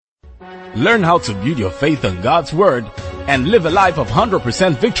Learn how to build your faith on God's Word and live a life of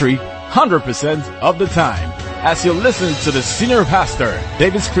 100% victory 100% of the time. As you listen to the Senior Pastor,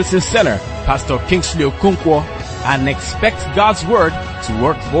 David's Christian Center, Pastor Kingsley Okonkwo, and expect God's Word to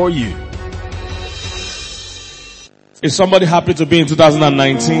work for you. Is somebody happy to be in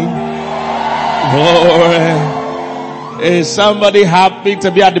 2019? Glory. Is somebody happy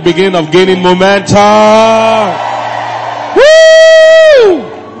to be at the beginning of gaining momentum? Woo!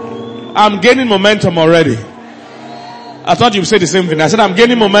 I'm gaining momentum already. I thought you'd say the same thing. I said I'm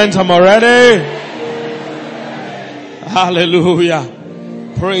gaining momentum already.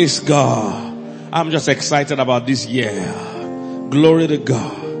 Hallelujah. Praise God. I'm just excited about this year. Glory to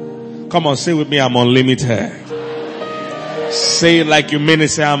God. Come on, say with me, I'm unlimited. Say it like you mean it.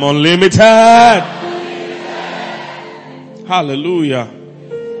 Say, I'm unlimited. Hallelujah.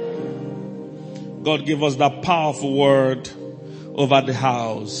 God give us that powerful word over the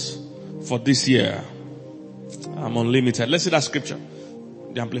house for this year. I'm unlimited. Let's see that scripture.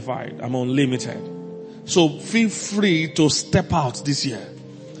 The Amplified. I'm unlimited. So feel free to step out this year.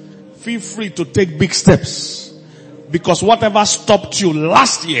 Feel free to take big steps. Because whatever stopped you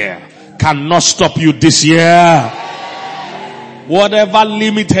last year cannot stop you this year. Whatever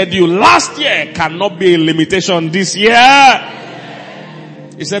limited you last year cannot be a limitation this year.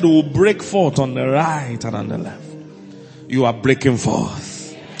 He said we'll break forth on the right and on the left. You are breaking forth.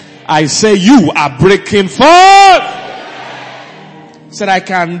 I say you are breaking forth. He said I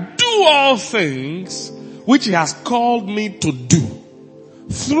can do all things which he has called me to do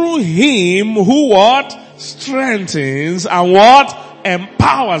through him who what? Strengthens and what?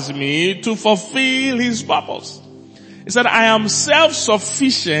 Empowers me to fulfill his purpose. He said, I am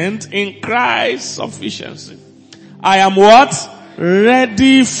self-sufficient in Christ's sufficiency. I am what?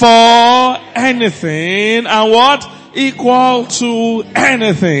 Ready for anything and what? Equal to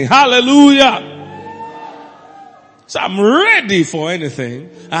anything. Hallelujah. So I'm ready for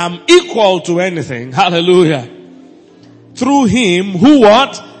anything. I'm equal to anything. Hallelujah. Through him who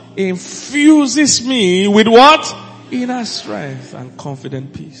what? Infuses me with what? Inner strength and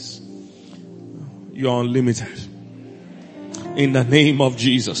confident peace. You're unlimited. In the name of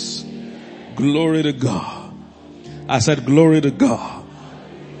Jesus. Glory to God. I said glory to God.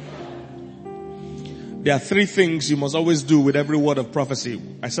 There are three things you must always do with every word of prophecy.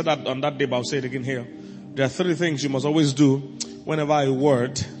 I said that on that day, but I'll say it again here. There are three things you must always do whenever a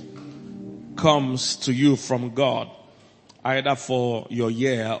word comes to you from God, either for your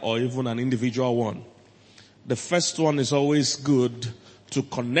year or even an individual one. The first one is always good to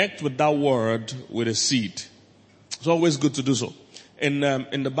connect with that word with a seed. It's always good to do so. In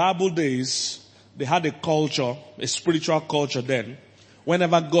the Bible days, they had a culture, a spiritual culture then.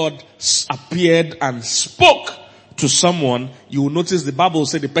 Whenever God appeared and spoke to someone, you will notice the Bible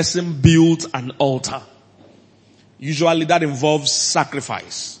said the person built an altar. Usually that involves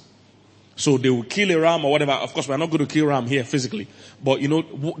sacrifice. So they will kill a ram or whatever. Of course, we're not going to kill ram here physically. But you know,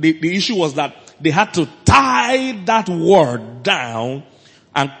 the issue was that they had to tie that word down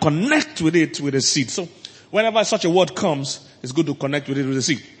and connect with it with a seed. So whenever such a word comes, it's good to connect with it with a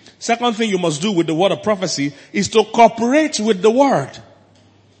seed. Second thing you must do with the word of prophecy is to cooperate with the word.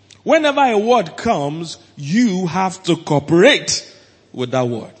 Whenever a word comes, you have to cooperate with that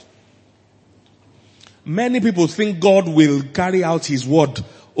word. Many people think God will carry out his word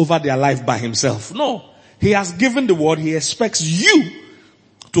over their life by himself. No. He has given the word. He expects you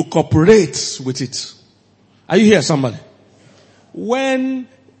to cooperate with it. Are you here, somebody? When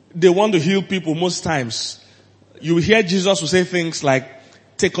they want to heal people, most times, you hear Jesus will say things like,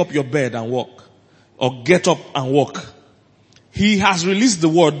 take up your bed and walk. Or get up and walk. He has released the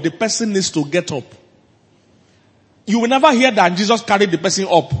word. The person needs to get up. You will never hear that Jesus carried the person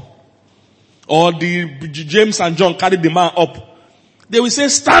up. Or the James and John carried the man up. They will say,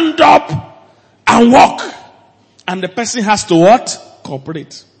 stand up and walk. And the person has to what?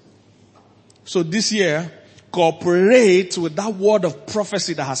 Cooperate. So this year, cooperate with that word of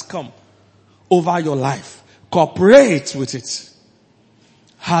prophecy that has come over your life. Cooperate with it.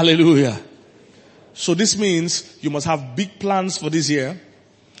 Hallelujah. So this means you must have big plans for this year.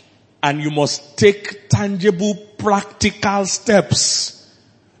 And you must take tangible, practical steps.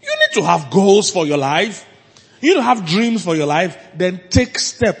 You need to have goals for your life. You need to have dreams for your life. Then take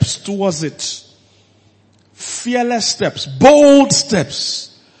steps towards it. Fearless steps. Bold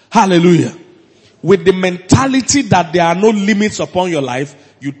steps. Hallelujah. With the mentality that there are no limits upon your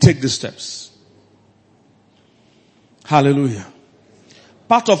life, you take the steps. Hallelujah.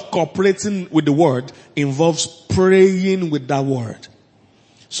 Part of cooperating with the word involves praying with that word.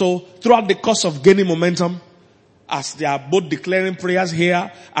 So throughout the course of gaining momentum, as they are both declaring prayers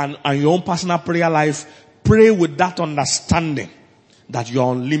here and your own personal prayer life, pray with that understanding that you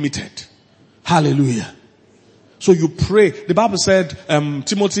are unlimited. Hallelujah. So you pray. The Bible said,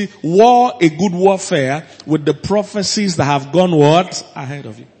 Timothy, war a good warfare with the prophecies that have gone what? Ahead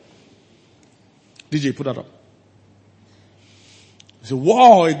of you. DJ, put that up. So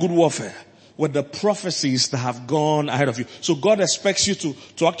war a good warfare with the prophecies that have gone ahead of you. So God expects you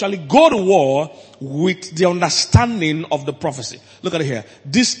to actually go to war with the understanding of the prophecy. Look at it here.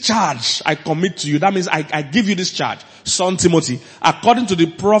 This charge I commit to you. That means I give you this charge, son Timothy, according to the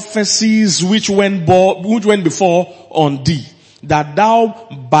prophecies which went before on thee, that thou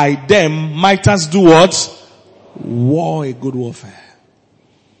by them mightest do what? War a good warfare.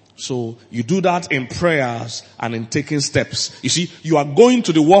 So you do that in prayers and in taking steps. You see, you are going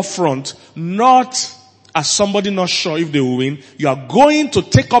to the war front not as somebody not sure if they will win. You are going to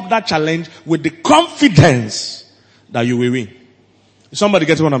take up that challenge with the confidence that you will win. Somebody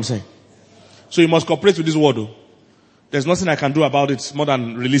gets what I'm saying? So you must cooperate with this word though. There's nothing I can do about it more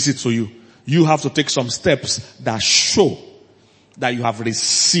than release it to you. You have to take some steps that show that you have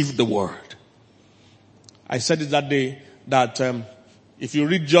received the word. I said it that day that if you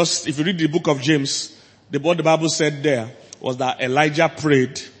read the book of James, what the Bible said there was that Elijah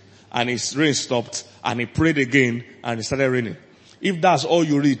prayed and his rain stopped and he prayed again and it started raining. If that's all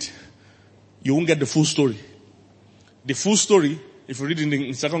you read, you won't get the full story. The full story, if you read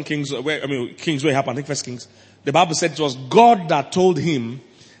in 2 Kings, Kings where it happened, I think 1 Kings, the Bible said it was God that told him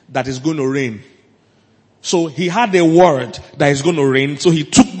that it's going to rain. So he had a word that it's going to rain. So he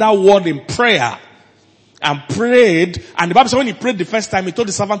took that word in prayer and prayed, and the Bible said when he prayed the first time, he told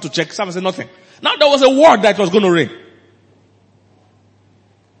the servant to check. The servant said nothing. Now there was a word that it was going to rain.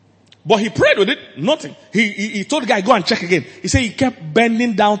 But he prayed with it, nothing. He told the guy, go and check again. He said he kept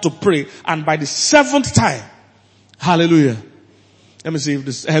bending down to pray, and by the 7th time, hallelujah. Let me see if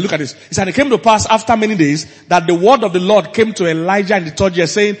this, look at this. He said it came to pass after many days that the word of the Lord came to Elijah in the 3rd year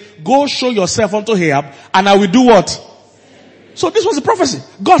saying, go show yourself unto Ahab, and I will do what? So this was a prophecy.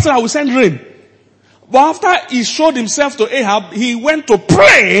 God said I will send rain. But after he showed himself to Ahab, he went to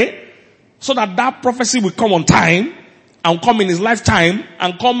pray so that that prophecy will come on time and come in his lifetime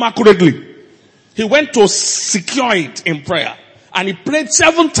and come accurately. He went to secure it in prayer. And he prayed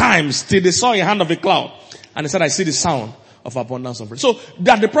 7 times till they saw a hand of a cloud. And he said, I see the sound of abundance of rain. So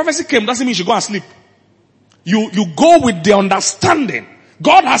that the prophecy came doesn't mean you should go and sleep. You go with the understanding.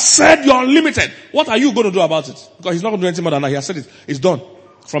 God has said you're unlimited. What are you going to do about it? Because he's not going to do anything more than that. He has said it. It's done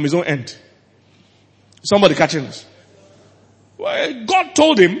from his own end. Somebody catching this? Well, God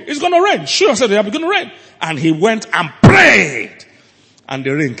told him it's going to rain. Sure, said it's going to rain. And he went and prayed. And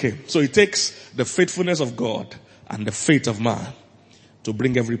the rain came. So it takes the faithfulness of God and the faith of man to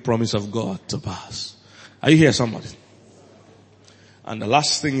bring every promise of God to pass. Are you here, somebody? And the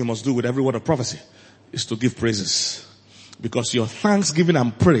last thing you must do with every word of prophecy is to give praises. Because your thanksgiving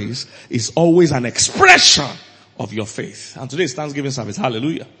and praise is always an expression of your faith. And today is Thanksgiving service.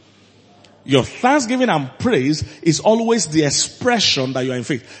 Hallelujah. Your thanksgiving and praise is always the expression that you are in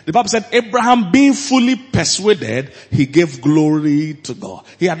faith. The Bible said Abraham being fully persuaded, he gave glory to God.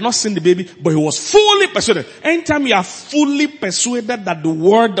 He had not seen the baby, but he was fully persuaded. Anytime you are fully persuaded that the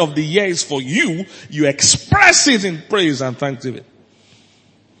word of the year is for you, you express it in praise and thanksgiving.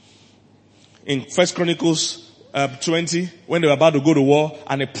 In 1 Chronicles 20, when they were about to go to war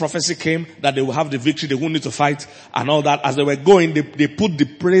and a prophecy came that they will have the victory, they won't need to fight and all that. As they were going, they put the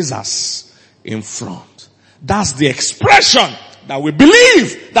praisers in front. That's the expression that we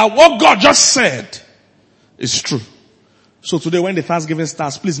believe that what God just said is true. So today when the Thanksgiving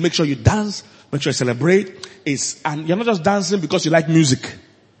starts, please make sure you dance, make sure you celebrate. And you're not just dancing because you like music.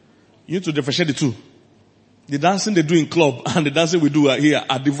 You need to differentiate the two. The dancing they do in club and the dancing we do here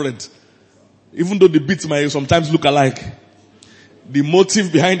are different. Even though the beats might sometimes look alike. The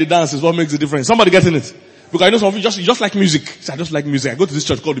motive behind the dance is what makes the difference. Somebody getting it? Because I know some of you just like music. I just like music. I go to this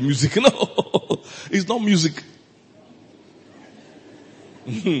church called the music. No, it's not music.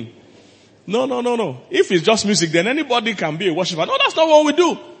 No. If it's just music, then anybody can be a worshiper. No, that's not what we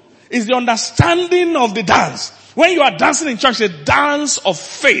do. It's the understanding of the dance. When you are dancing in church, it's a dance of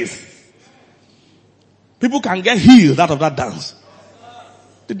faith. People can get healed out of that dance.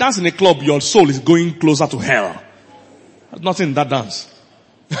 The dance in a club, your soul is going closer to hell. There's nothing in that dance.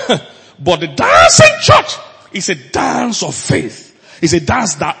 But the dance in church is a dance of faith. It's a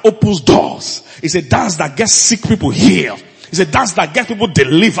dance that opens doors. It's a dance that gets sick people healed. It's a dance that gets people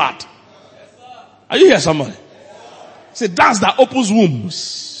delivered. Are you here, somebody? It's a dance that opens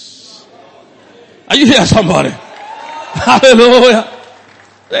wombs. Are you here, somebody? Hallelujah.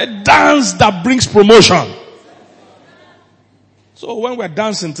 A dance that brings promotion. So when we're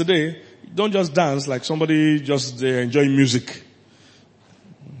dancing today, don't just dance like somebody just enjoying music.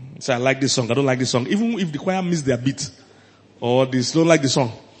 Say, I like this song, I don't like this song. Even if the choir missed their beat or they don't like the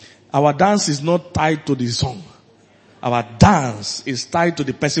song, our dance is not tied to the song. Our dance is tied to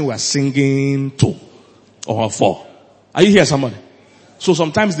the person we are singing to or for. Are you here, somebody? So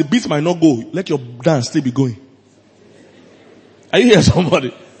sometimes the beat might not go. Let your dance still be going. Are you here,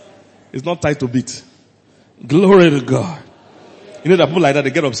 somebody? It's not tied to beat. Glory to God. You know that people like that,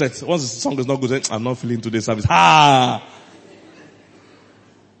 they get upset. Once the song is not good, they say, I'm not feeling today's service. May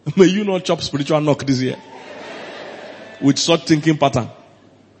you not chop spiritual knock this year. With such thinking pattern.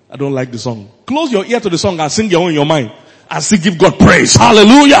 I don't like the song. Close your ear to the song and sing your own in your mind. And still give God praise.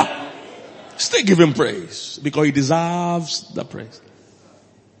 Hallelujah. Still give him praise. Because he deserves the praise.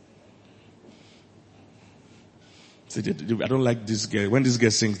 See, I don't like this girl. When this girl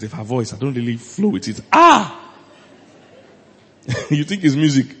sings, her voice, I don't really flow with it. You think it's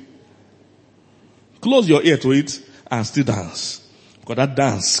music. Close your ear to it and still dance. Because that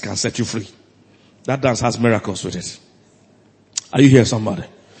dance can set you free. That dance has miracles with it. Are you here, somebody?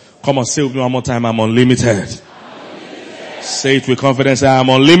 Come on, say with me one more time, I'm unlimited. Say it with confidence, I'm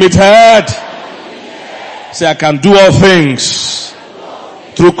unlimited. Say, I can do all things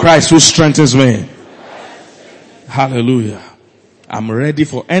through Christ who strengthens me. Hallelujah. I'm ready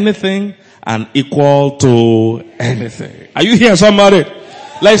for anything and equal to anything. Are you here, somebody?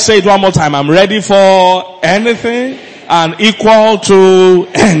 Let's say it one more time. I'm ready for anything and equal to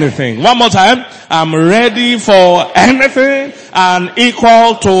anything. One more time. I'm ready for anything and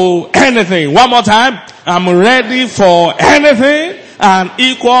equal to anything. One more time. I'm ready for anything and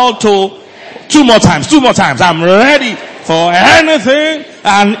equal to two more times. I'm ready for anything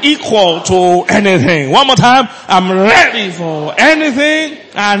and equal to anything. One more time. I'm ready for anything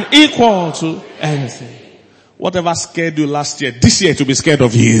and equal to anything. Whatever scared you last year, this year to be scared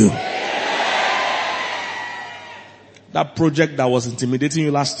of you. That project that was intimidating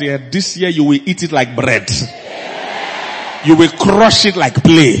you last year, this year you will eat it like bread. You will crush it like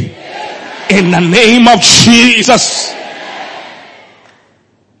play. In the name of Jesus.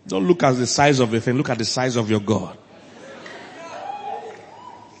 Don't look at the size of a thing. Look at the size of your God.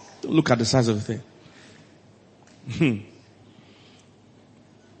 Don't look at the size of the thing.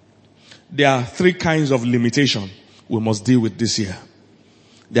 There are three kinds of limitation we must deal with this year.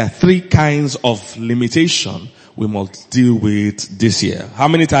 There are three kinds of limitation we must deal with this year. How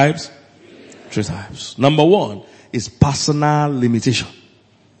many types? 3 types. Number 1 is personal limitation.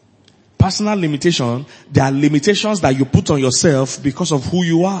 Personal limitation, there are limitations that you put on yourself because of who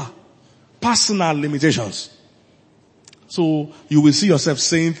you are. Personal limitations. So you will see yourself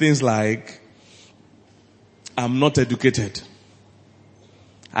saying things like, I'm not educated.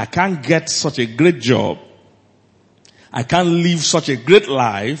 I can't get such a great job. I can't live such a great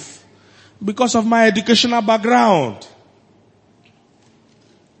life because of my educational background.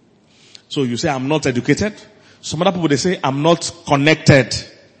 So you say, I'm not educated. Some other people, they say, I'm not connected.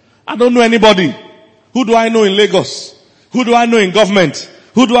 I don't know anybody. Who do I know in Lagos? Who do I know in government?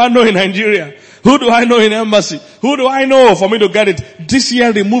 Who do I know in Nigeria? Who do I know in embassy? Who do I know for me to get it? This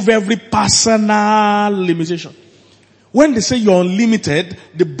year, remove every personal limitation. When they say you're unlimited,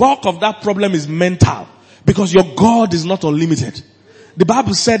 the bulk of that problem is mental. Because your God is not unlimited. The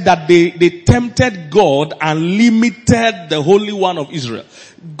Bible said that they tempted God and limited the Holy One of Israel.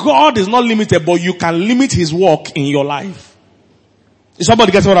 God is not limited, but you can limit his work in your life. Is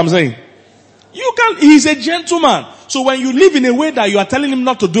somebody getting what I'm saying? You can, he's a gentleman. So when you live in a way that you are telling him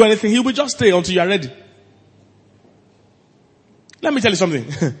not to do anything, he will just stay until you are ready. Let me tell you something.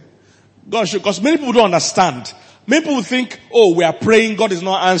 Gosh, because many people don't understand. Many people think, oh, we are praying, God is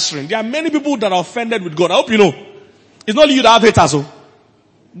not answering. There are many people that are offended with God. I hope you know. It's not you that have haters. Oh.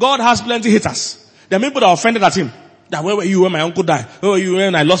 God has plenty haters. There are many people that are offended at him. That where were you when my uncle died? Where were you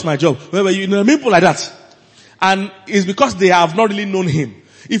when I lost my job? Where were you? There are many people like that. And it's because they have not really known him.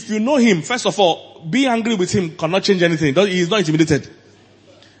 If you know him, first of all, being angry with him cannot change anything. He is not intimidated.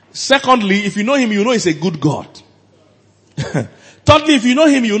 Secondly, if you know him, you know he's a good God. Thirdly, if you know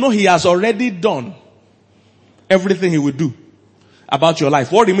him, you know he has already done everything he will do about your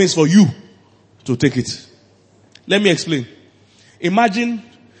life. What remains for you to take it? Let me explain. Imagine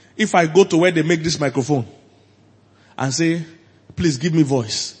if I go to where they make this microphone and say, please give me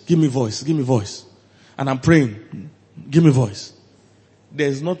voice, give me voice, give me voice. And I'm praying, give me voice.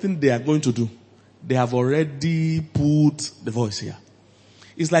 There's nothing they are going to do. They have already put the voice here.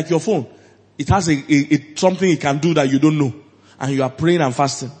 It's like your phone. It has something it can do that you don't know. And you are praying and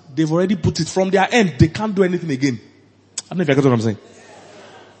fasting. They've already put it from their end. They can't do anything again. I don't know if you get what I'm saying.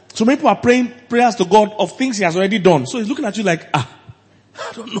 So many people are praying prayers to God of things he has already done. So he's looking at you like, I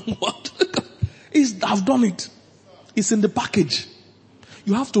don't know what. I've done it. It's in the package.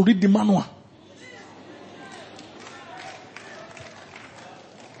 You have to read the manual.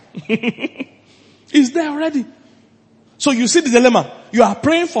 It's there already. So you see the dilemma. You are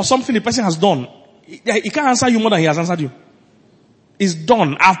praying for something the person has done. He can't answer you more than he has answered you. It's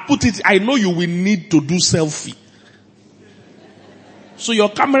done. I've put it. I know you will need to do selfie. So your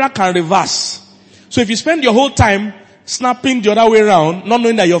camera can reverse. So if you spend your whole time snapping the other way around, not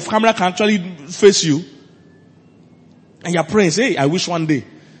knowing that your camera can actually face you, and you're praying, say, hey, I wish one day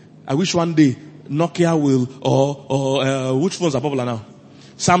Nokia will, or which phones are popular now?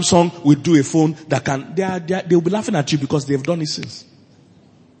 Samsung will do a phone that can, they'll be laughing at you because they've done it since.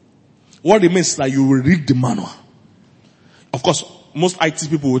 What it means is that you will read the manual. Of course, most IT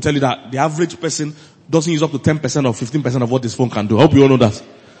people will tell you that the average person doesn't use up to 10% or 15% of what this phone can do. I hope you all know that.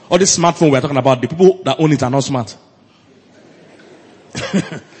 All this smartphone we're talking about, the people that own it are not smart.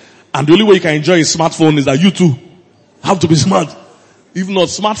 And the only way you can enjoy a smartphone is that you too have to be smart. If not,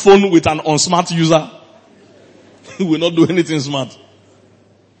 smartphone with an unsmart user will not do anything smart.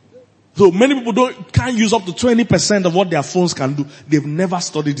 So many people can't use up to 20% of what their phones can do. They've never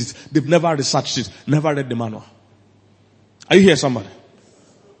studied it. They've never researched it. Never read the manual. Are you here, somebody?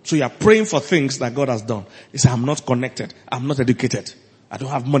 So you are praying for things that God has done. You say, I'm not connected. I'm not educated. I don't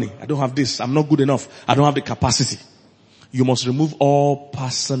have money. I don't have this. I'm not good enough. I don't have the capacity. You must remove all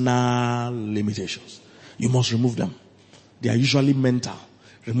personal limitations. You must remove them. They are usually mental.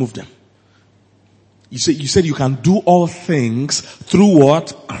 Remove them. You said you can do all things through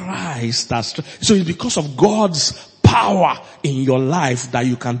what? Christ. So it's because of God's power in your life that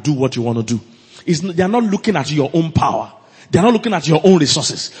you can do what you want to do. They are not looking at your own power. They are not looking at your own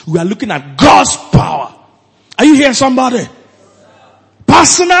resources. We are looking at God's power. Are you here, somebody?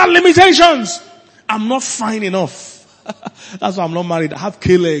 Personal limitations. I'm not fine enough. That's why I'm not married. I have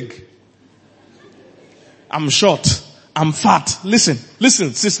K-leg. I'm short. I'm fat. Listen,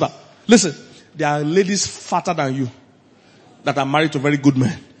 sister. Listen. There are ladies fatter than you that are married to very good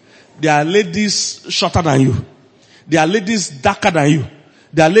men. There are ladies shorter than you. There are ladies darker than you.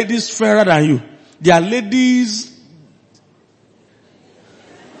 There are ladies fairer than you. There are ladies...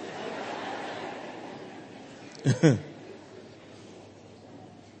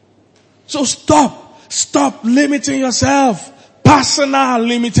 So stop limiting yourself. Personal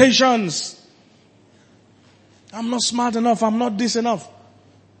limitations. I'm not smart enough. I'm not this enough.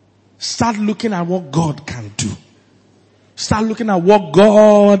 Start looking at what God can do. Start looking at what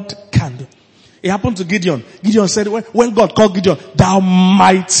God can do. It happened to Gideon. Gideon said, when God called Gideon, thou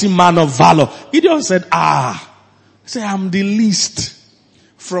mighty man of valor. Gideon said, say I'm the least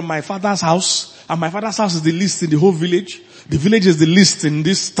from my father's house. And my father's house is the least in the whole village. The village is the least in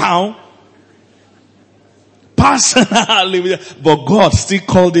this town. Personally, but God still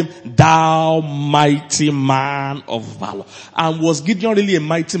called him thou mighty man of valor. And was Gideon really a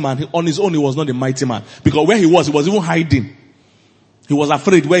mighty man? On his own, he was not a mighty man. Because where he was even hiding. He was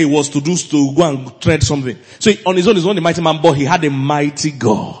afraid where he was to go and tread something. So on his own, he's not a mighty man, but he had a mighty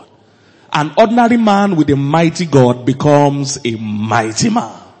God. An ordinary man with a mighty God becomes a mighty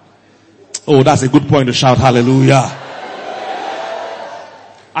man. Oh, that's a good point to shout hallelujah.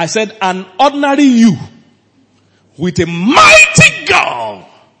 I said an ordinary you with a mighty God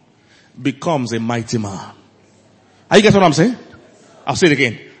becomes a mighty man. Are you getting what I'm saying? I'll say it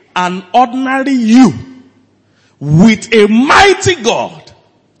again. An ordinary you with a mighty God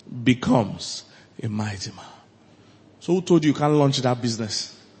becomes a mighty man. So who told you can't launch that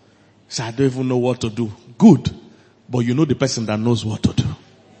business? Say, I don't even know what to do. Good. But you know the person that knows what to do.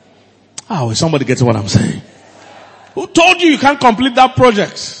 Oh, somebody gets what I'm saying? Who told you can't complete that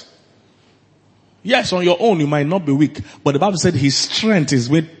project? Yes, on your own you might not be weak. But the Bible said his strength is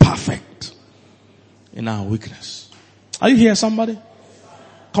made perfect in our weakness. Are you here, somebody?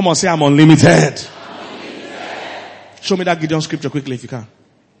 Come on, say I'm unlimited. Show me that Gideon scripture quickly if you can.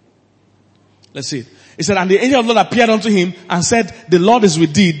 Let's see it. It said, and the angel of the Lord appeared unto him and said, the Lord is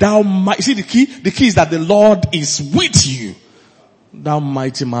with thee. You see the key? The key is that the Lord is with you. Thou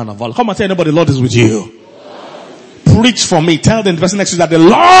mighty man of valor. Come and tell anybody the Lord is with you. Preach for me. Tell the person next to you that the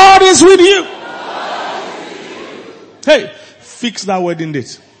Lord is with you. Hey, fix that wedding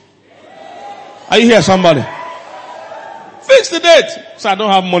date. Are you here, somebody? Fix the date. So I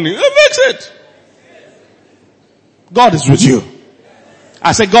don't have money. Fix it. God is with you.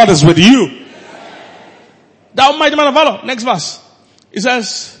 I say God is with you. Thou mighty man of valor. Next verse. It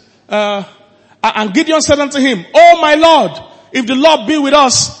says, and Gideon said unto him, O my Lord, If the Lord be with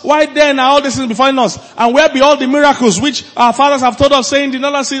us, why then are all these things befalling us? And where be all the miracles which our fathers have told us, saying, did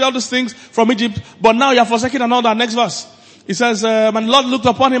not see all these things from Egypt, but now you are forsaken and all that. Next verse. He says, and the Lord looked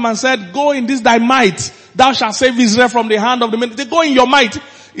upon him and said, go in this thy might, thou shalt save Israel from the hand of the men. They go in your might.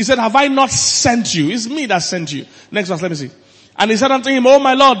 He said, have I not sent you? It's me that sent you. Next verse, let me see. And he said unto him, oh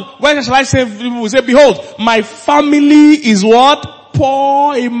my Lord, where shall I save people? He said, behold, my family is what?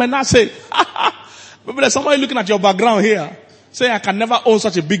 Poor in Manasseh. Maybe there's somebody looking at your background here. Say, I can never own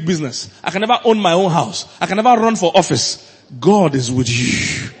such a big business. I can never own my own house. I can never run for office. God is with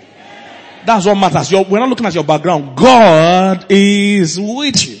you. That's what matters. We're not looking at your background. God is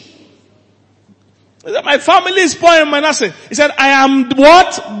with you. He said, my family is poor in Manasseh. He said, I am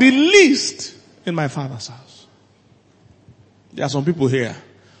what? The least in my father's house. There are some people here.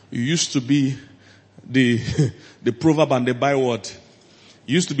 You used to be the proverb and the byword.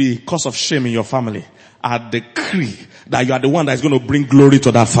 You used to be cause of shame in your family. I decree that you are the one that is going to bring glory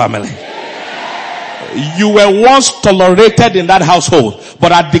to that family. You were once tolerated in that household,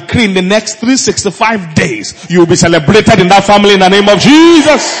 but I decree in the next 365 days, you will be celebrated in that family in the name of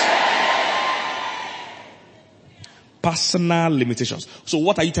Jesus. Personal limitations. So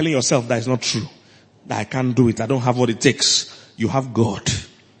what are you telling yourself that is not true? That I can't do it. I don't have what it takes. You have God.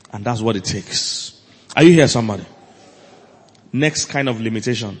 And that's what it takes. Are you here, somebody? Next kind of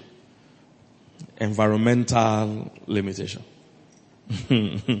limitation. Environmental limitation.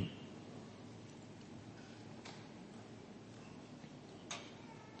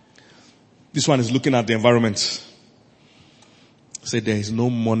 This one is looking at the environment. Say there is no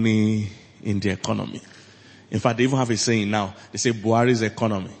money in the economy. In fact, they even have a saying now. They say Buhari's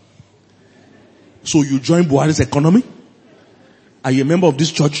economy. So you join Buhari's economy? Are you a member of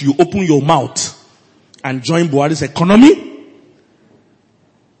this church? You open your mouth and join Buhari's economy?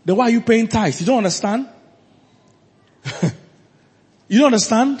 Then why are you paying tithes? You don't understand? You don't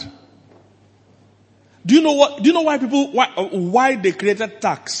understand? Do you know why they created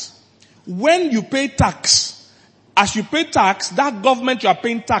tax? When you pay tax, as you pay tax, that government you are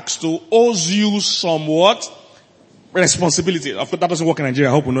paying tax to owes you somewhat responsibility. Of course, that doesn't work in Nigeria.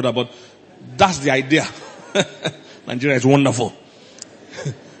 I hope you know that, but that's the idea. Nigeria is wonderful.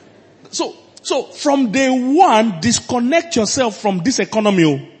 So from day one, disconnect yourself from this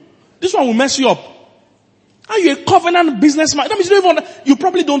economy. This one will mess you up. Are you a covenant businessman? That means you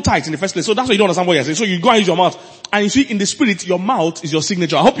probably don't tithe in the first place. So that's why you don't understand what you're saying. So you go and use your mouth. And you see, in the spirit, your mouth is your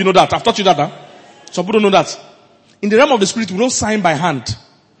signature. I hope you know that. I've taught you that. Huh? Some people don't know that. In the realm of the spirit, we don't sign by hand.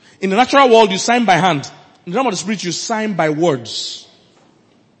 In the natural world, you sign by hand. In the realm of the spirit, you sign by words.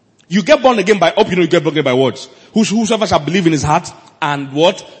 You get born again by, hope you know you get born again by words. Whosoever shall believe in his heart and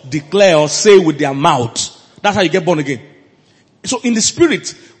what? Declare or say with their mouth. That's how you get born again. So in the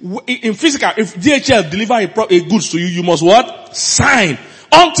spirit, in physical, if DHL deliver a goods to you, you must what? Sign.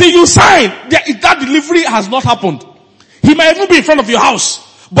 Until you sign, that delivery has not happened. He might even be in front of your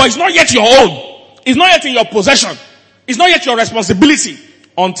house, but it's not yet your own. It's not yet in your possession. It's not yet your responsibility.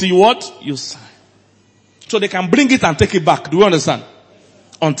 Until you what? You sign. So they can bring it and take it back. Do you understand?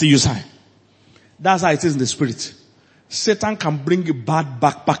 Until you sign. That's how it is in the spirit. Satan can bring a bad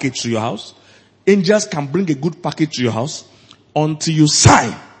back package to your house. Angels can bring a good package to your house. Until you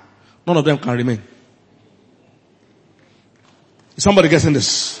sign, none of them can remain. Is somebody getting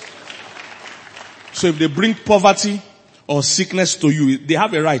this? So if they bring poverty or sickness to you, they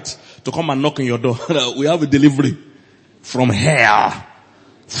have a right to come and knock on your door. We have a delivery from hell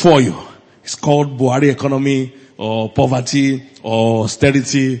for you. It's called Buhari economy or poverty or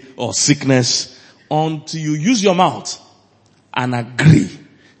austerity or sickness. Until you use your mouth and agree,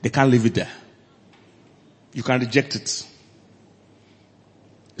 they can't leave it there. You can reject it.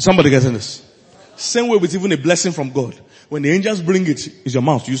 Somebody getting this? Same way with even a blessing from God. When the angels bring it, it's your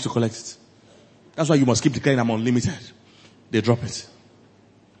mouth used to collect it. That's why you must keep declaring I'm unlimited. They drop it.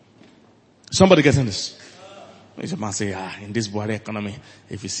 Somebody getting this? You must say, in this Buhari economy,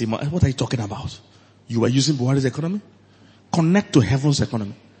 if you see more, what are you talking about? You are using Buhari's economy? Connect to heaven's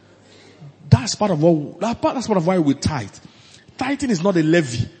economy. That's part of why we tithe. Tithing is not a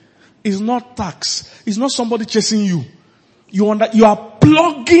levy. It's not tax. It's not somebody chasing you. You are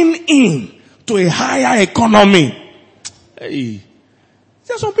plugging in to a higher economy. Hey.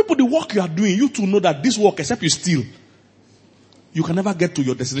 There are some people, the work you are doing, you too know that this work, except you steal, you can never get to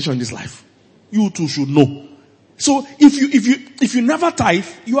your destination in this life. You too should know. So if you never tithe,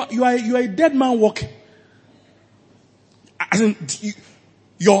 you are a dead man walking. As in,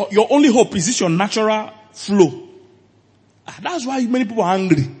 your only hope is this your natural flow. That's why many people are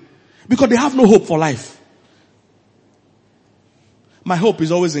angry. Because they have no hope for life. My hope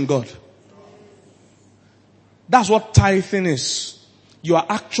is always in God. That's what tithing is. You are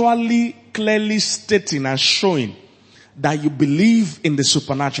actually clearly stating and showing that you believe in the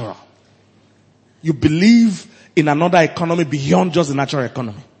supernatural. You believe in another economy beyond just the natural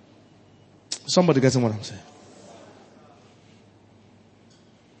economy. Somebody getting what I'm saying?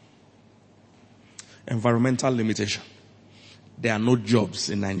 Environmental limitation. There are no jobs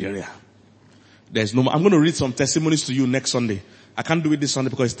in Nigeria. There's no. I'm going to read some testimonies to you next Sunday. I can't do it this Sunday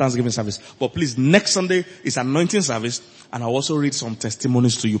because it's Thanksgiving service. But please, next Sunday is anointing service, and I'll also read some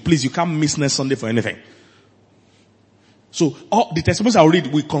testimonies to you. Please, you can't miss next Sunday for anything. So, all the testimonies I'll read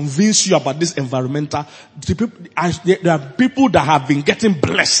will convince you about this environmental. There are people that have been getting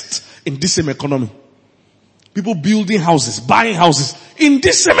blessed in this same economy. People building houses, buying houses in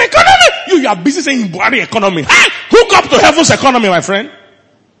this same economy. You are busy saying Buhari economy. Hey, hook up to heaven's economy, my friend.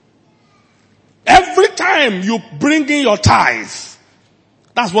 Every time you bring in your tithe,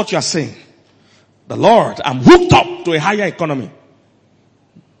 that's what you are saying. The Lord, I'm hooked up to a higher economy.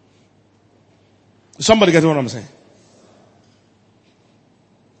 Somebody get what I'm saying?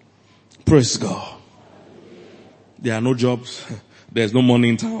 Praise God. There are no jobs. There's no money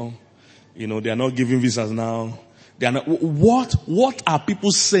in town. They are not giving visas now. They are not. What are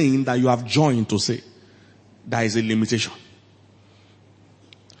people saying that you have joined to say? There is a limitation.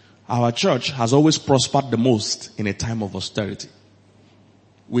 Our church has always prospered the most in a time of austerity.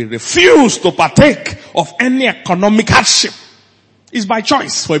 We refuse to partake of any economic hardship. It's by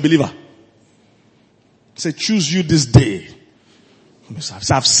choice for a believer. Say, choose you this day.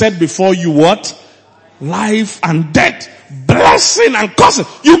 I've said before you what? Life and death. Blessing and cursing.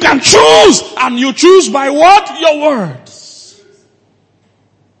 You can choose. And you choose by what? Your words.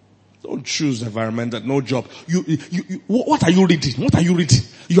 Don't choose environmental, no job. What are you reading? What are you reading?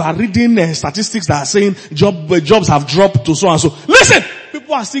 You are reading statistics that are saying jobs have dropped to so and so. Listen!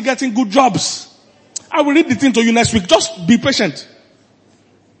 People are still getting good jobs. I will read the thing to you next week. Just be patient.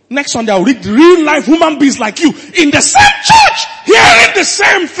 Next Sunday I'll read real life human beings like you in the same church, hearing the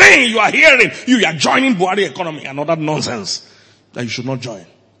same thing you are hearing. You are joining Buhari economy and all that nonsense that you should not join.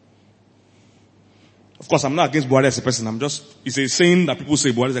 Of course, I'm not against Buhari as a person. It's a saying that people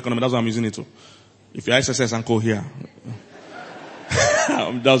say Buhari's economy. That's why I'm using it too. If you're SSS and co here.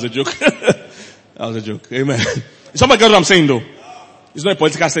 That was a joke. That was a joke. Amen. Somebody get what I'm saying though? It's not a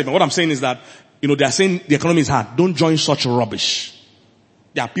political statement. What I'm saying is that, they are saying the economy is hard. Don't join such rubbish.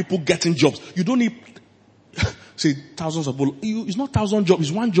 There are people getting jobs. You don't need, say, thousands of people. It's not 1,000 jobs.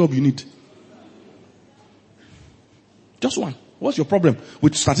 It's one job you need. Just one. What's your problem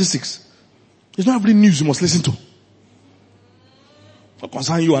with statistics? It's not every news you must listen to. What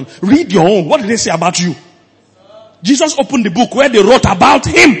concern you? And read your own. What did they say about you? Jesus opened the book where they wrote about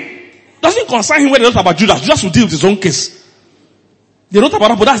him. Doesn't concern him where they wrote about Judas. Judas will deal with his own case. They wrote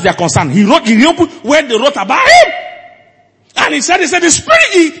about him, but that's their concern. He opened where they wrote about him. And he said the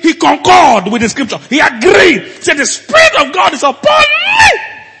Spirit, he concurred with the scripture. He agreed. He said the Spirit of God is upon me.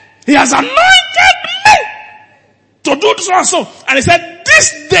 He has anointed me to do so and so. And he said,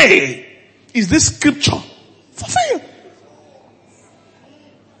 this day is this scripture fulfilled.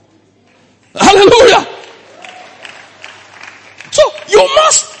 Hallelujah. So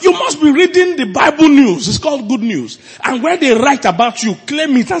you must be reading the Bible news. It's called good news. And where they write about you,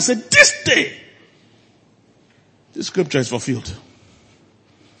 claim it and say, this day, this scripture is fulfilled.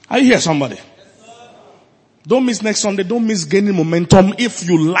 Are you here, somebody? Don't miss next Sunday. Don't miss gaining momentum if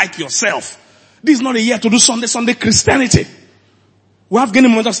you like yourself. This is not a year to do Sunday Christianity. We have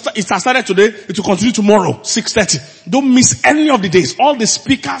gaining momentum. It has started today. It will continue tomorrow, 6:30. Don't miss any of the days. All the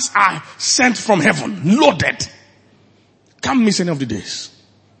speakers are sent from heaven, loaded. Can't miss any of the days.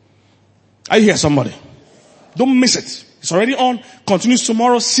 Are you here, somebody? Don't miss it. It's already on. Continues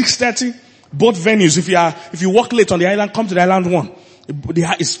tomorrow, 6:30. Both venues. If you walk late on the island, come to the island one.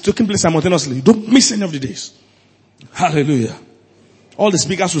 It's taking place simultaneously. Don't miss any of the days. Hallelujah. All the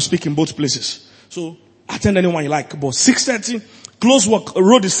speakers will speak in both places. So attend anyone you like. But 6:30, close work.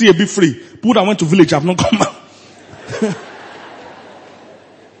 Road is still a bit free. People that went to village have not come back.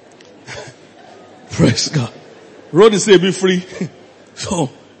 Praise God. Road is still a bit free. So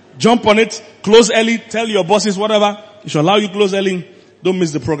jump on it. Close early. Tell your bosses whatever. It should allow you to close early. Don't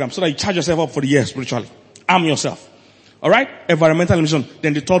miss the program so that you charge yourself up for the year spiritually. Arm yourself. Alright? Environmental mission.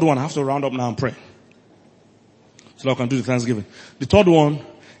 Then the third one, I have to round up now and pray. So that I can do the Thanksgiving. The third one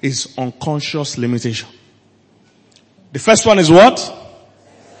is unconscious limitation. The first one is what?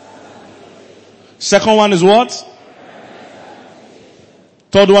 Second one is what?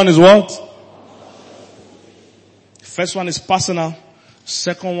 Third one is what? The first one is personal.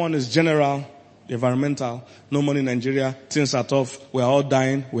 Second one is general. Environmental. No money in Nigeria. Things are tough. We are all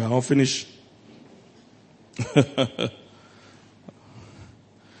dying. We are all finished.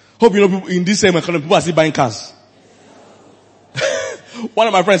 Hope you know people in this same economy, people are still buying cars. One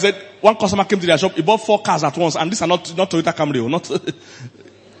of my friends said, one customer came to their shop, he bought 4 cars at once, and these are not Toyota Camry, not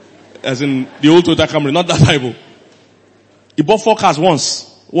as in the old Toyota Camry, not that type. He bought 4 cars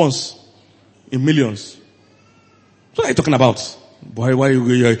once, in millions. What are you talking about? Boy, why are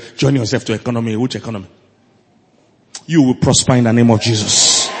you joining yourself to economy? Which economy? You will prosper in the name of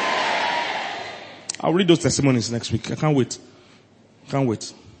Jesus. I'll read those testimonies next week. I can't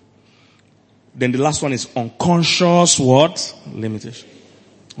wait. Then the last one is unconscious what? Limitation.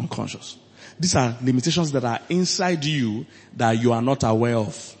 Unconscious. These are limitations that are inside you that you are not aware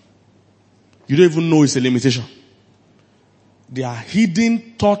of. You don't even know it's a limitation. They are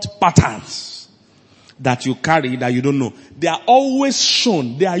hidden thought patterns that you carry that you don't know. They are always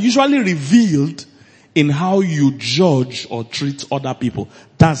shown. They are usually revealed in how you judge or treat other people.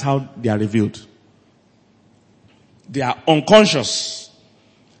 That's how they are revealed. They are unconscious.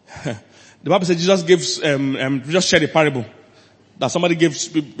 The Bible says Jesus gives, just shared a parable that somebody gives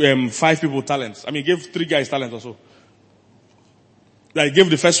 5 people talents. I mean, he gave 3 guys talents or so. Like, he gave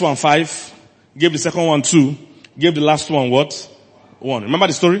the first one 5, gave the second one 2, gave the last one what? 1. Remember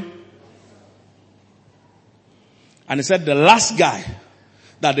the story? And he said the last guy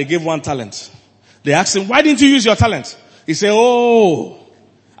that they gave 1 talent, they asked him, why didn't you use your talent? He said, oh,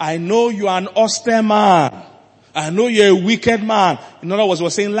 I know you are an austere man. I know you're a wicked man. In other words, he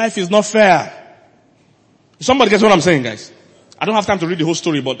was saying life is not fair. Somebody gets what I'm saying, guys? I don't have time to read the whole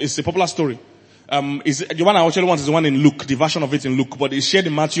story, but it's a popular story. The one I actually want is the one in Luke, the version of it in Luke, but it's shared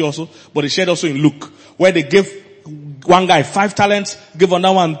in Matthew also, but it's shared also in Luke, where they gave one guy 5 talents, gave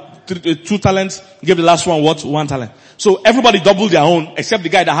another one 2 talents, gave the last one what? 1 talent. So everybody doubled their own, except the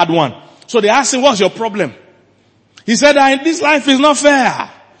guy that had 1. So they asked him, what's your problem? He said, this life is not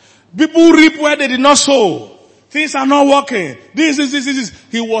fair. People reap where they did not sow. Things are not working. This.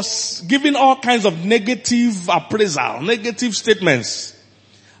 He was giving all kinds of negative appraisal, negative statements.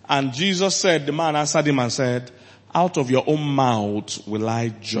 And Jesus said, the man answered him and said, out of your own mouth will I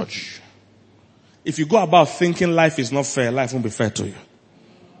judge you. If you go about thinking life is not fair, life won't be fair to you.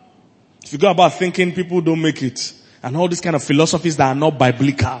 If you go about thinking people don't make it, and all these kind of philosophies that are not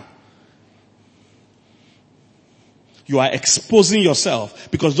biblical, you are exposing yourself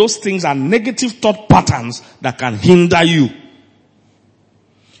because those things are negative thought patterns that can hinder you.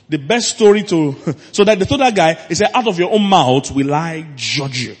 The best story so that they told that guy, he said, out of your own mouth will I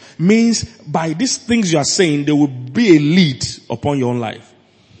judge you. Means by these things you are saying, there will be a lead upon your own life.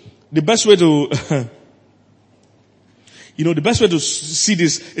 The best way to, the best way to see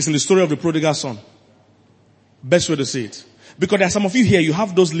this is in the story of the prodigal son. Best way to see it. Because there are some of you here, you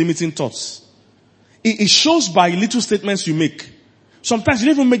have those limiting thoughts. It shows by little statements you make. Sometimes you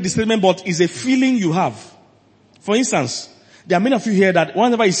don't even make the statement, but it's a feeling you have. For instance, there are many of you here that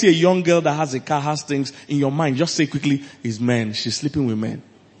whenever you see a young girl that has a car, has things in your mind, just say quickly, it's men. She's sleeping with men.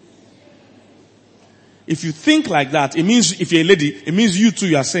 If you think like that, it means, if you're a lady, it means you too,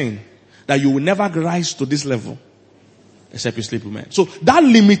 you are saying that you will never rise to this level except you sleep with men. So that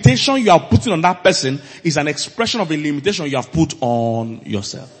limitation you are putting on that person is an expression of a limitation you have put on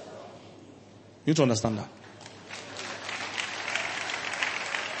yourself. You need to understand that.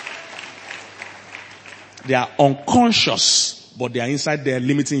 They are unconscious, but they are inside there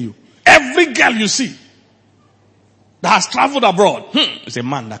limiting you. Every girl you see that has traveled abroad, it's a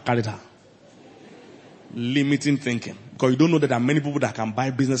man that carried her. Limiting thinking. Because you don't know that there are many people that can buy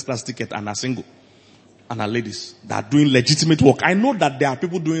business class ticket and are single. And are ladies that are doing legitimate work. I know that there are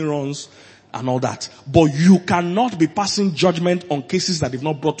people doing runs and all that. But you cannot be passing judgment on cases that they've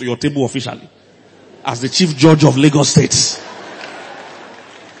not brought to your table officially. As the chief judge of Lagos State.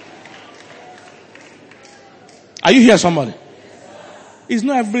 Are you here, somebody? It's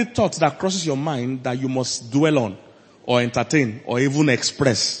not every thought that crosses your mind that you must dwell on or entertain or even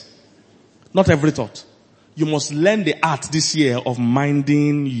express. Not every thought. You must learn the art this year of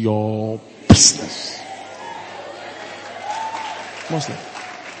minding your business. Must learn.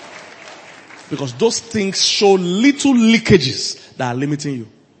 Because those things show little leakages that are limiting you.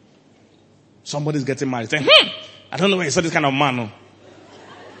 Somebody's getting married. Saying, I don't know where you saw this kind of man. No.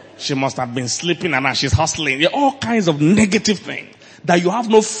 She must have been sleeping and now she's hustling. There are all kinds of negative things that you have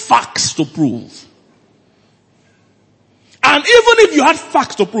no facts to prove. And even if you had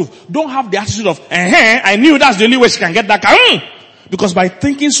facts to prove, don't have the attitude of, I knew that's the only way she can get that car. Because by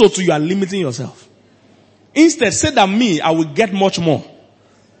thinking so too, you are limiting yourself. Instead, say that I will get much more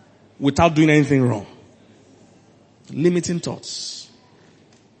without doing anything wrong. Limiting thoughts.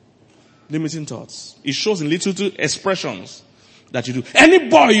 Limiting thoughts. It shows in little expressions. that you do. Any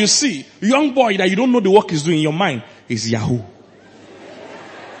boy you see, young boy that you don't know the work he's doing in your mind, is Yahoo.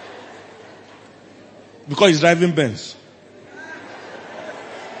 Because he's driving Benz.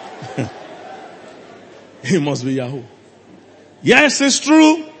 He must be Yahoo. Yes, it's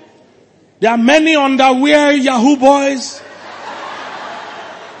true. There are many underwear Yahoo boys.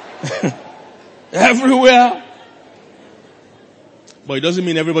 Everywhere. But it doesn't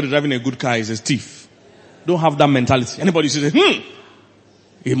mean everybody driving a good car is a thief. Don't have that mentality. Anybody says,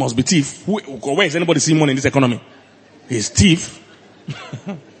 he must be thief. Where is anybody seeing money in this economy? He's thief.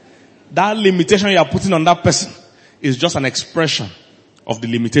 That limitation you are putting on that person is just an expression of the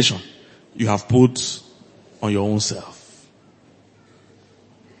limitation you have put on your own self.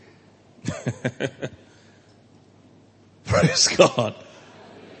 Praise God.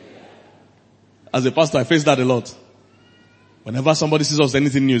 As a pastor, I face that a lot. Whenever somebody sees us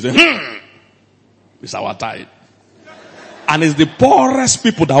anything new, say, it's our tithe. And it's the poorest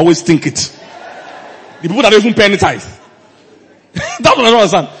people that always think it. The people that don't even pay any tithe. That's what I don't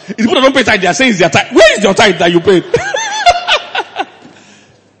understand. The people that don't pay tithe, they are saying it's their tithe. Where is your tithe that you paid?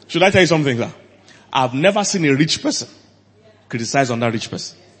 Should I tell you something, sir? I've never seen a rich person criticize another rich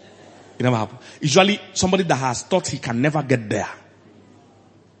person. It never happened. Usually somebody that has thought he can never get there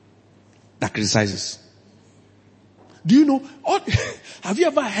that criticizes. Do you know, have you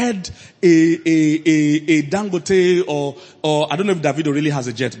ever heard a Dangote or I don't know if Davido really has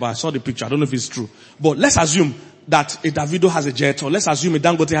a jet, but I saw the picture. I don't know if it's true. But let's assume that a Davido has a jet, or let's assume a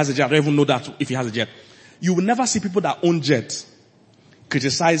Dangote has a jet. I don't even know that if he has a jet. You will never see people that own jet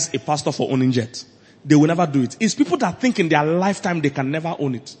criticize a pastor for owning jet. They will never do it. It's people that think in their lifetime they can never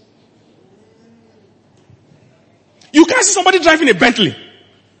own it. You can't see somebody driving a Bentley.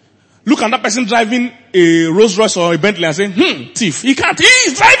 Look at that person driving a Rolls Royce or a Bentley and say, thief. He can't.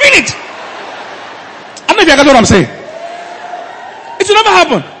 He's driving it. I don't know if you get what I'm saying. It will never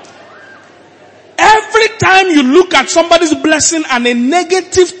happen. Every time you look at somebody's blessing and a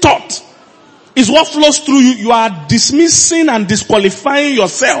negative thought is what flows through you, you are dismissing and disqualifying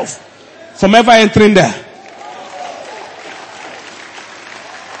yourself from ever entering there.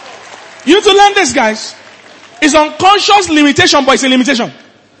 You need to learn this, guys. It's unconscious limitation, but it's a limitation.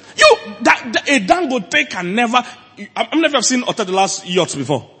 A Dangote can never, I've never seen Otedila's yachts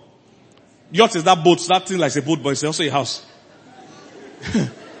before. Yacht is that boat, that thing like a boat, but it's also a house.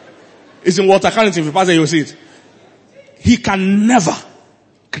 It's in water current. If you pass there, you'll see it. He can never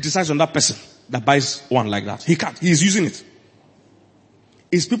criticize on that person that buys one like that. He can't. He's using it.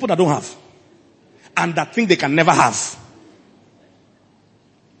 It's people that don't have and that think they can never have.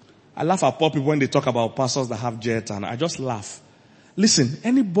 I laugh at poor people when they talk about pastors that have jet, and I just laugh. Listen,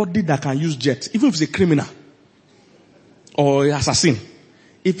 anybody that can use jet, even if it's a criminal or an assassin,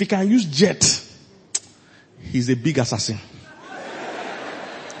 if he can use jet, he's a big assassin.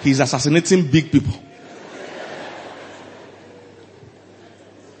 He's assassinating big people.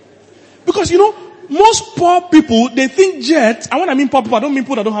 Because most poor people, they think jet, and when I mean poor people, I don't mean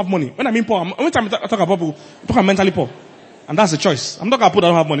people that don't have money. When I mean poor, when I talk about people, I'm talking mentally poor. And that's the choice. I'm not talking about people that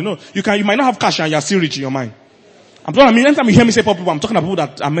don't have money. No, you might not have cash and you're still rich in your mind. Anytime you hear me say poor people, I'm talking about people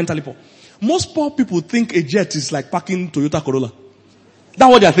that are mentally poor. Most poor people think a jet is like parking Toyota Corolla.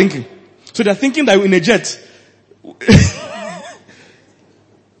 That's what they're thinking. So they're thinking that in a jet,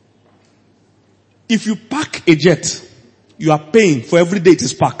 if you park a jet, you are paying for every day it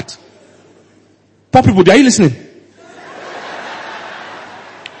is parked. Poor people, are you listening?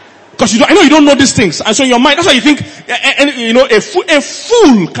 Because you don't know these things. And so in your mind, that's why you think, a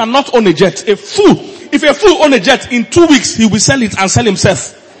fool cannot own a jet. A fool. If a fool own a jet, in 2 weeks, he will sell it and sell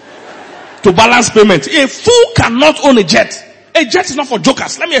himself to balance payment. A fool cannot own a jet. A jet is not for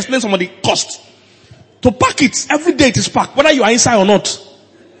jokers. Let me explain some of the cost. To park it, every day it is parked, whether you are inside or not.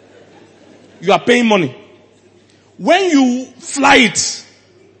 You are paying money. When you fly it,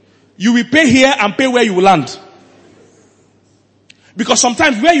 you will pay here and pay where you will land. Because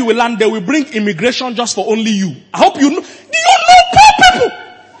sometimes where you will land, they will bring immigration just for only you. I hope you know. Do you know poor people?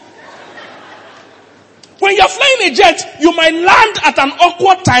 When you're flying a jet, you might land at an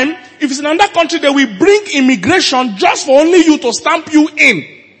awkward time. If it's in another country, they will bring immigration just for only you to stamp you in.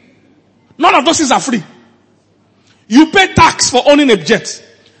 None of those things are free. You pay tax for owning a jet.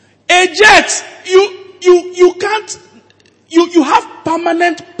 A jet, you can't, you have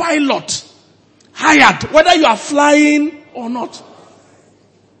permanent pilot hired, whether you are flying or not.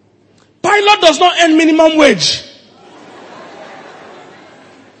 Pilot does not earn minimum wage.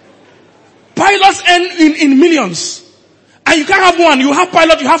 Pilots earn in millions. And you can't have one. You have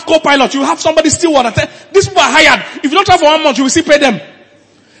pilot, you have co-pilot, you have somebody still water. These people are hired. If you don't have for 1 month, you will still pay them.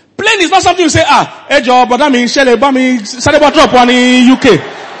 Plane is not something you say, hey Joe, but I mean, shall I drop one in UK?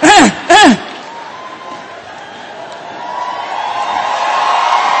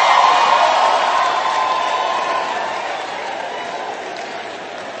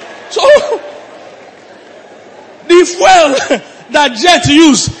 So, the fuel that jet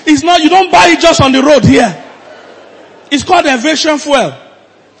use is not, you don't buy it just on the road here. It's called aviation fuel.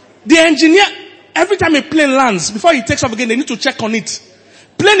 The engineer, every time a plane lands, before he takes off again, they need to check on it.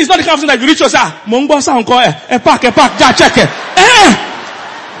 Plane is not the kind of thing that you reach and say, park, check it.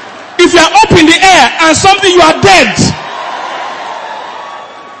 If you are up in the air and something, you are dead.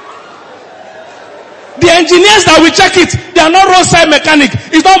 The engineers that will check it, they are not roadside mechanic.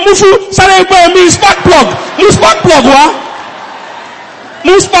 It's not mufu, spark plug. Move spark plug, wa?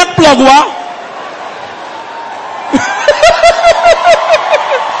 Move spark plug, wa?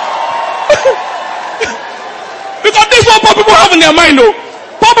 Because this is what poor people have in their mind, though.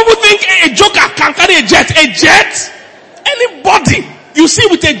 Poor people think a joker can carry a jet. A jet? Anybody you see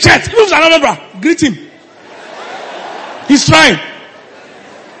with a jet, he moves another brother, greet him. He's trying.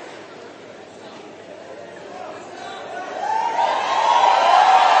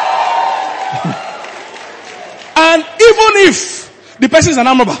 And even if the person is an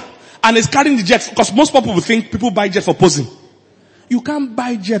arm robber and is carrying the jet, because most people will think people buy jet for posing. You can't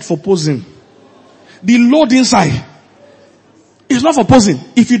buy jet for posing. The load inside is not for posing.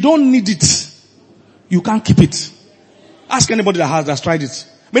 If you don't need it, you can't keep it. Ask anybody that's tried it.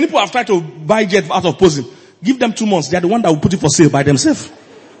 Many people have tried to buy jet out of posing. Give them 2 months. They are the one that will put it for sale by themselves.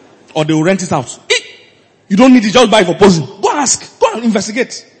 Or they will rent it out. You don't need it, just buy it for posing. Go ask. Go and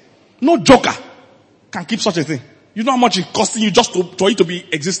investigate. No joker can keep such a thing. You know how much it costing you just for it to be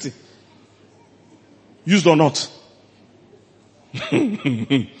existing. Used or not.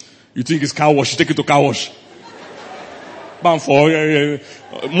 You think it's car wash, you take it to car wash. Bound for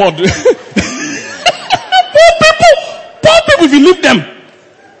mod. Poor people if you leave them.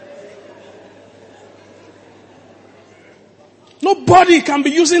 Nobody can be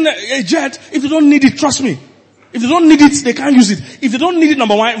using a jet if they don't need it, trust me. If they don't need it, they can't use it. If they don't need it,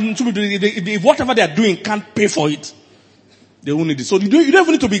 number one, if whatever they are doing can't pay for it, they won't need it. So you don't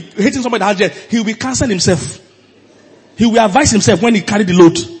even need to be hating somebody that has jet. He will be canceling himself. He will advise himself when he carry the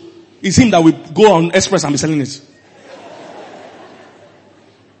load. It's him that will go on express and be selling it.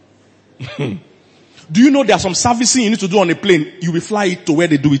 Do you know there are some servicing you need to do on a plane? You will fly it to where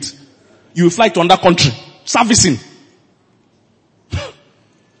they do it. You will fly it to another country. Servicing.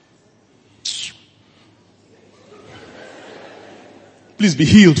 Please be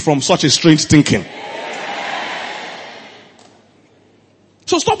healed from such a strange thinking.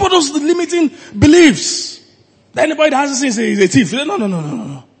 So stop all those limiting beliefs. That anybody that has this thing is a thief.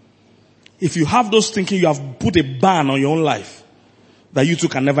 No. If you have those thinking, you have put a ban on your own life. That you too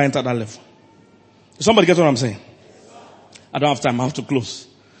can never enter that level. Somebody get what I'm saying? I don't have time, I have to close.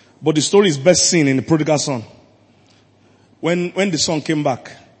 But the story is best seen in the prodigal son. When the son came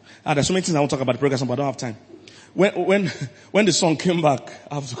back. There's so many things I want to talk about the prodigal son, but I don't have time. When the son came back,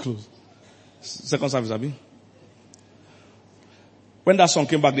 I have to close. Second service, Abi. When that son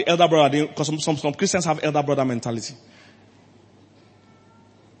came back, the elder brother, because some Christians have elder brother mentality.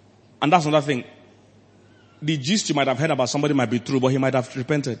 And that's another thing. The gist you might have heard about somebody might be true, but he might have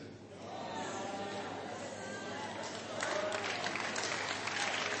repented.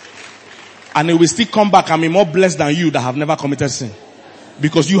 And he will still come back and be more blessed than you that have never committed sin.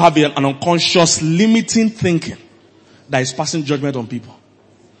 Because you have an unconscious limiting thinking that is passing judgment on people.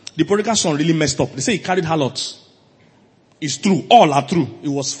 The prodigal son really messed up. They say he carried harlots. It's true. All are true. It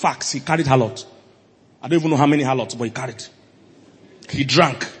was facts. He carried harlots. I don't even know how many harlots, but he carried. He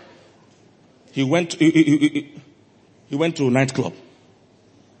drank. He went to a nightclub.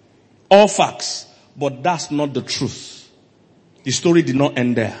 All facts. But that's not the truth. The story did not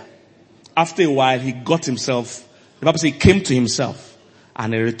end there. After a while, he got himself, the Bible says he came to himself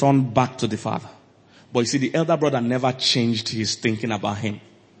and he returned back to the father. But you see, the elder brother never changed his thinking about him.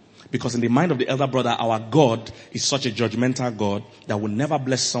 Because in the mind of the elder brother, our God is such a judgmental God that will never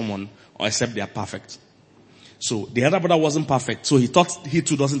bless someone or except they are perfect. So the elder brother wasn't perfect. So he thought he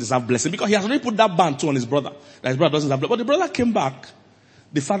too doesn't deserve blessing because he has already put that ban too on his brother. That his brother doesn't deserve blessing. But the brother came back.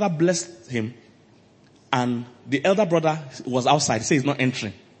 The father blessed him. And the elder brother was outside. He said he's not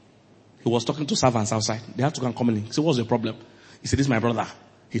entering. He was talking to servants outside. They had to come in. He said, what's your problem? He said, this is my brother.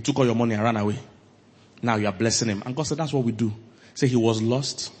 He took all your money and ran away. Now you are blessing him. And God said, that's what we do. He said he was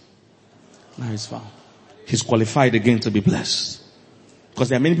lost. Now he's found. He's qualified again to be blessed. Because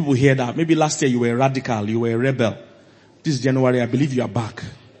there are many people here that maybe last year you were a radical, you were a rebel. This January, I believe you are back.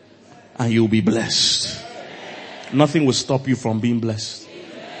 And you'll be blessed. Nothing will stop you from being blessed.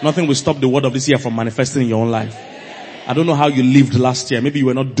 Nothing will stop the word of this year from manifesting in your own life. I don't know how you lived last year. Maybe you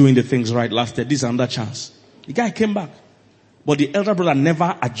were not doing the things right last year. This is another chance. The guy came back. But the elder brother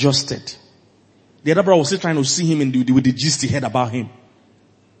never adjusted. The elder brother was still trying to see him with the gist he heard about him.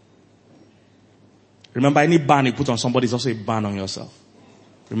 Remember, any ban you put on somebody is also a ban on yourself.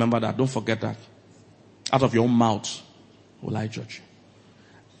 Remember that. Don't forget that. Out of your own mouth will I judge you.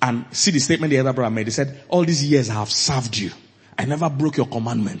 And see the statement the elder brother made. He said, all these years I have served you. I never broke your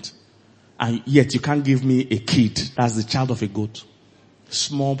commandment. And yet you can't give me a kid that's the child of a goat.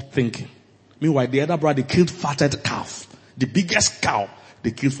 Small thinking. Meanwhile, the elder brother, they killed fatted calf. The biggest cow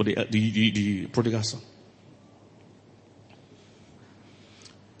they killed for the prodigal son.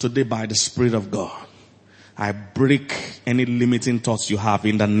 Today, by the Spirit of God, I break any limiting thoughts you have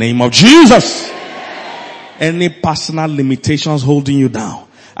in the name of Jesus. Any personal limitations holding you down,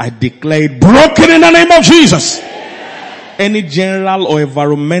 I declare it broken in the name of Jesus. Any general or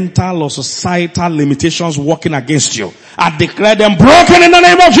environmental or societal limitations working against you, I declare them broken in the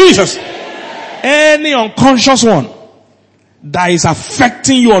name of Jesus. Any unconscious one that is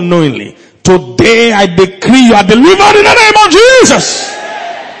affecting you unknowingly, today I decree you are delivered in the name of Jesus.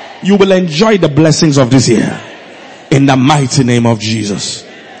 You will enjoy the blessings of this year in the mighty name of Jesus.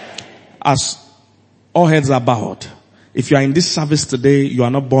 As all heads are bowed, if you are in this service today, you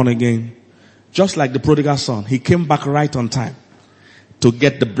are not born again. Just like the prodigal son, he came back right on time to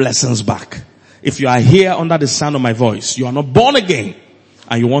get the blessings back. If you are here under the sound of my voice, you are not born again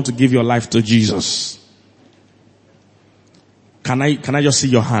and you want to give your life to Jesus. Can I just see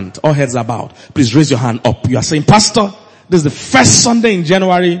your hand? All heads are bowed. Please raise your hand up. You are saying, Pastor, this is the first Sunday in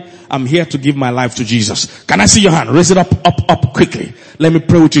January. I'm here to give my life to Jesus. Can I see your hand? Raise it up quickly. Let me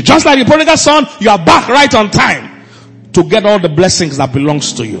pray with you. Just like the prodigal son, you are back right on time to get all the blessings that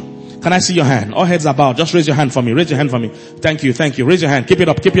belongs to you. Can I see your hand? All heads are bowed. Just raise your hand for me. Raise your hand for me. Thank you. Raise your hand. Keep it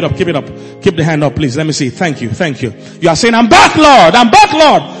up. Keep the hand up, please. Let me see. Thank you. You are saying, I'm back, Lord.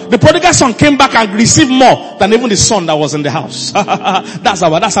 The prodigal son came back and received more than even the son that was in the house.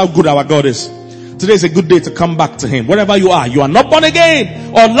 That's how good our God is. Today is a good day to come back to Him. Wherever you are not born again.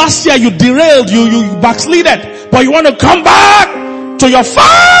 Or last year you derailed, you backslided. But you want to come back to your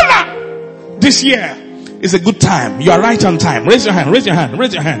Father. This year is a good time. You are right on time. Raise your hand.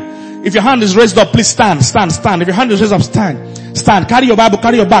 If your hand is raised up, please stand. If your hand is raised up, stand. Carry your Bible,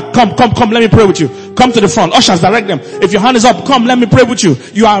 carry your bag. Come. Let me pray with you. Come to the front. Ushers, direct them. If your hand is up, come, let me pray with you.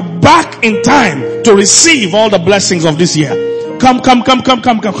 You are back in time to receive all the blessings of this year. Come.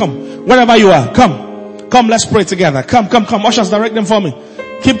 Wherever you are, come, let's pray together. Come. Ushers, direct them for me.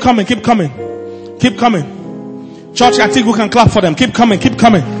 Keep coming. Church, I think we can clap for them. Keep coming.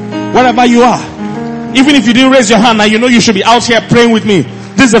 Wherever you are. Even if you didn't raise your hand, now you know you should be out here praying with me.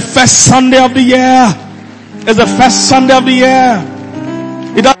 This is the first Sunday of the year.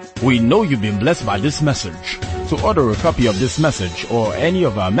 We know you've been blessed by this message. To order a copy of this message or any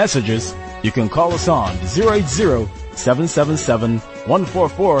of our messages, you can call us on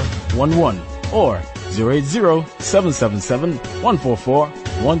 080-777-14411 or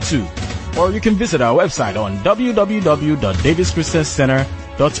 080-777-14412. Or you can visit our website on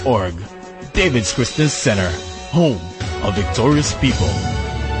www.davidschristiancenter.org. David's Christian Center, home of victorious people.